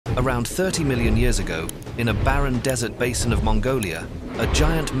Around 30 million years ago, in a barren desert basin of Mongolia, a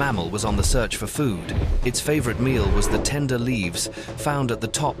giant mammal was on the search for food. Its favorite meal was the tender leaves found at the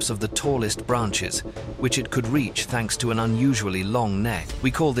tops of the tallest branches, which it could reach thanks to an unusually long neck. We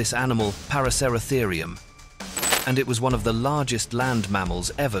call this animal Paraceratherium, and it was one of the largest land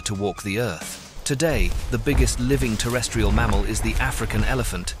mammals ever to walk the earth. Today, the biggest living terrestrial mammal is the African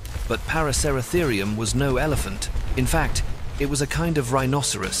elephant, but Paraceratherium was no elephant. In fact, it was a kind of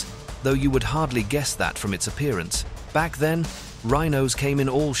rhinoceros, though you would hardly guess that from its appearance. Back then, rhinos came in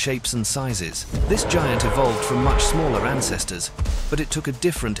all shapes and sizes. This giant evolved from much smaller ancestors, but it took a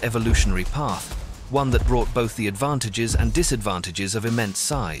different evolutionary path, one that brought both the advantages and disadvantages of immense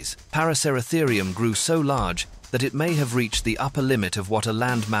size. Paraceratherium grew so large that it may have reached the upper limit of what a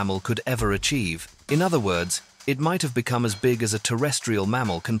land mammal could ever achieve. In other words, it might have become as big as a terrestrial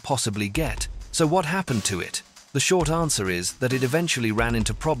mammal can possibly get. So what happened to it? The short answer is that it eventually ran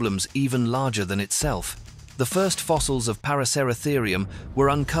into problems even larger than itself. The first fossils of Paraceratherium were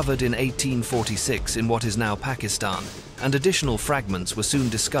uncovered in 1846 in what is now Pakistan, and additional fragments were soon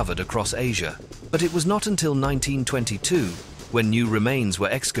discovered across Asia. But it was not until 1922, when new remains were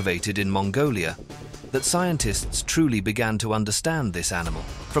excavated in Mongolia, that scientists truly began to understand this animal.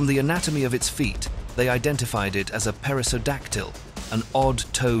 From the anatomy of its feet, they identified it as a perissodactyl, an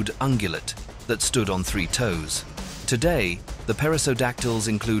odd-toed ungulate that stood on 3 toes. Today, the perissodactyls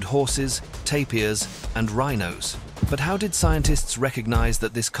include horses, tapirs, and rhinos. But how did scientists recognize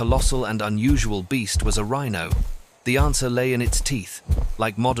that this colossal and unusual beast was a rhino? The answer lay in its teeth.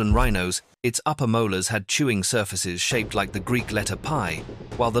 Like modern rhinos, its upper molars had chewing surfaces shaped like the Greek letter pi,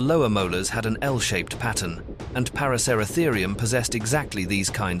 while the lower molars had an L-shaped pattern, and Paraceratherium possessed exactly these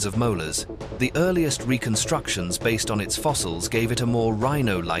kinds of molars. The earliest reconstructions based on its fossils gave it a more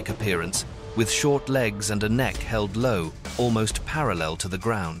rhino-like appearance, with short legs and a neck held low, almost parallel to the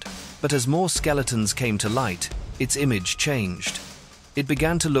ground. But as more skeletons came to light, its image changed. It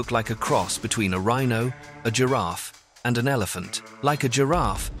began to look like a cross between a rhino, a giraffe, and an elephant. Like a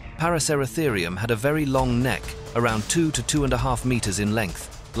giraffe, Paraceratherium had a very long neck, around 2 to 2.5 meters in length.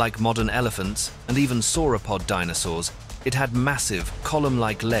 Like modern elephants and even sauropod dinosaurs, it had massive,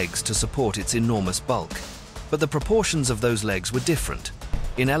 column-like legs to support its enormous bulk. But the proportions of those legs were different.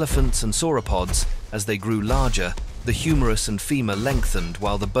 In elephants and sauropods, as they grew larger, the humerus and femur lengthened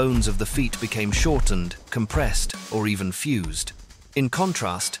while the bones of the feet became shortened, compressed, or even fused. In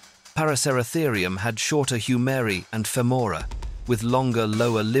contrast, Paraceratherium had shorter humeri and femora, with longer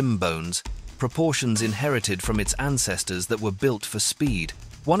lower limb bones, proportions inherited from its ancestors that were built for speed.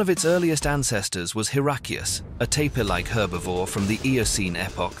 One of its earliest ancestors was Heracchius, a tapir-like herbivore from the Eocene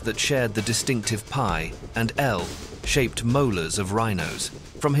epoch that shared the distinctive pi and L-shaped molars of rhinos.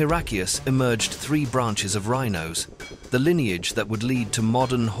 From Heracchius emerged 3 branches of rhinos, the lineage that would lead to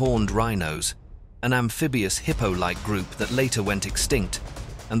modern horned rhinos, an amphibious hippo-like group that later went extinct,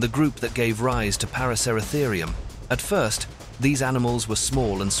 and the group that gave rise to Paraceratherium. At first, these animals were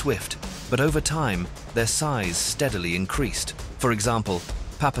small and swift, but over time, their size steadily increased. For example,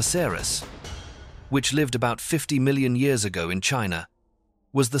 Papaceras, which lived about 50 million years ago in China,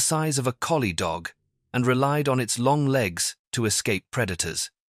 was the size of a collie dog and relied on its long legs to escape predators.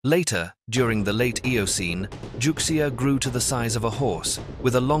 Later, during the late Eocene, Juxia grew to the size of a horse,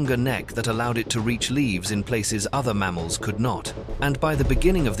 with a longer neck that allowed it to reach leaves in places other mammals could not. And by the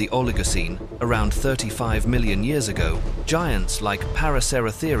beginning of the Oligocene, around 35 million years ago, giants like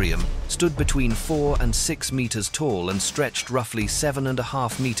Paraceratherium stood between 4 and 6 meters tall and stretched roughly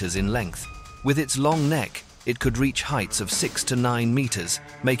 7.5 meters in length. With its long neck, it could reach heights of 6 to 9 meters,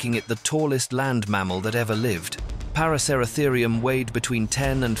 making it the tallest land mammal that ever lived. Paraceratherium weighed between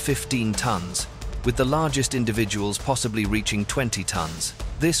 10 and 15 tons, with the largest individuals possibly reaching 20 tons.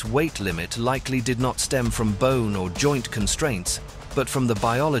 This weight limit likely did not stem from bone or joint constraints, but from the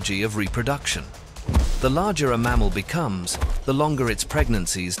biology of reproduction. The larger a mammal becomes, the longer its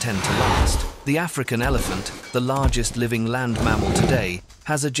pregnancies tend to last. The African elephant, the largest living land mammal today,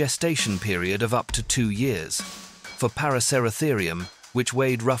 has a gestation period of up to 2 years. For Paraceratherium, which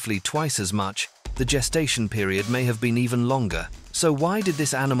weighed roughly twice as much, the gestation period may have been even longer. So why did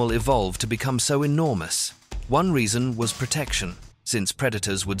this animal evolve to become so enormous? One reason was protection, since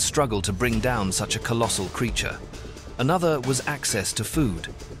predators would struggle to bring down such a colossal creature. Another was access to food.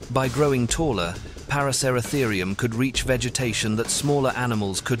 By growing taller, Paraceratherium could reach vegetation that smaller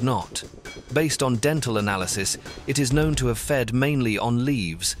animals could not. Based on dental analysis, it is known to have fed mainly on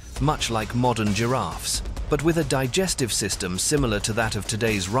leaves, much like modern giraffes. But with a digestive system similar to that of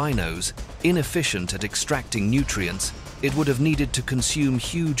today's rhinos, inefficient at extracting nutrients, it would have needed to consume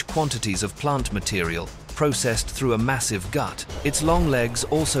huge quantities of plant material, processed through a massive gut. Its long legs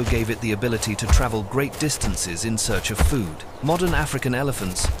also gave it the ability to travel great distances in search of food. Modern African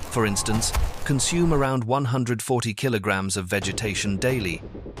elephants, for instance, consume around 140 kilograms of vegetation daily,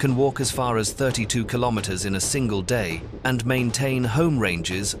 can walk as far as 32 kilometers in a single day, and maintain home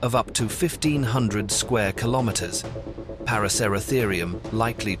ranges of up to 1,500 square kilometers. Paraceratherium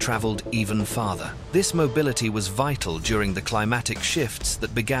likely traveled even farther. This mobility was vital during the climatic shifts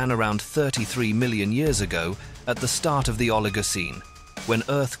that began around 33 million years ago at the start of the Oligocene, when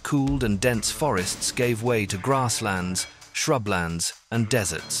Earth cooled and dense forests gave way to grasslands, shrublands, and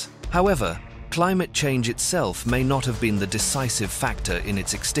deserts. However, climate change itself may not have been the decisive factor in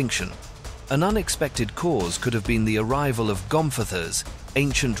its extinction. An unexpected cause could have been the arrival of gomphothers,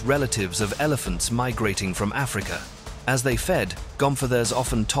 ancient relatives of elephants migrating from Africa. As they fed, gomphothers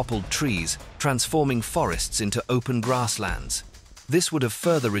often toppled trees, transforming forests into open grasslands. This would have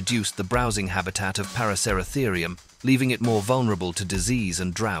further reduced the browsing habitat of Paraceratherium, leaving it more vulnerable to disease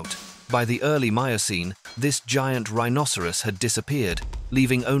and drought. By the early Miocene, this giant rhinoceros had disappeared,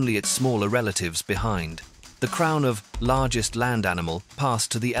 leaving only its smaller relatives behind. The crown of largest land animal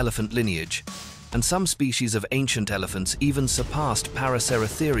passed to the elephant lineage, and some species of ancient elephants even surpassed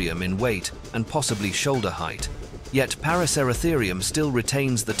Paraceratherium in weight and possibly shoulder height. Yet Paraceratherium still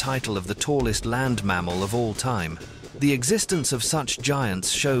retains the title of the tallest land mammal of all time. The existence of such giants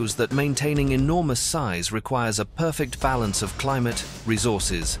shows that maintaining enormous size requires a perfect balance of climate,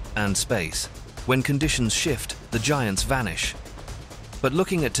 resources, and space. When conditions shift, the giants vanish. But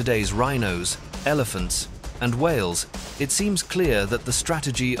looking at today's rhinos, elephants, and whales, it seems clear that the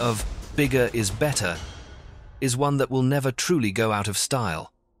strategy of bigger is better is one that will never truly go out of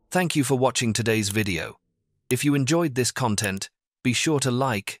style. Thank you for watching today's video. If you enjoyed this content, be sure to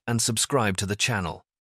like and subscribe to the channel.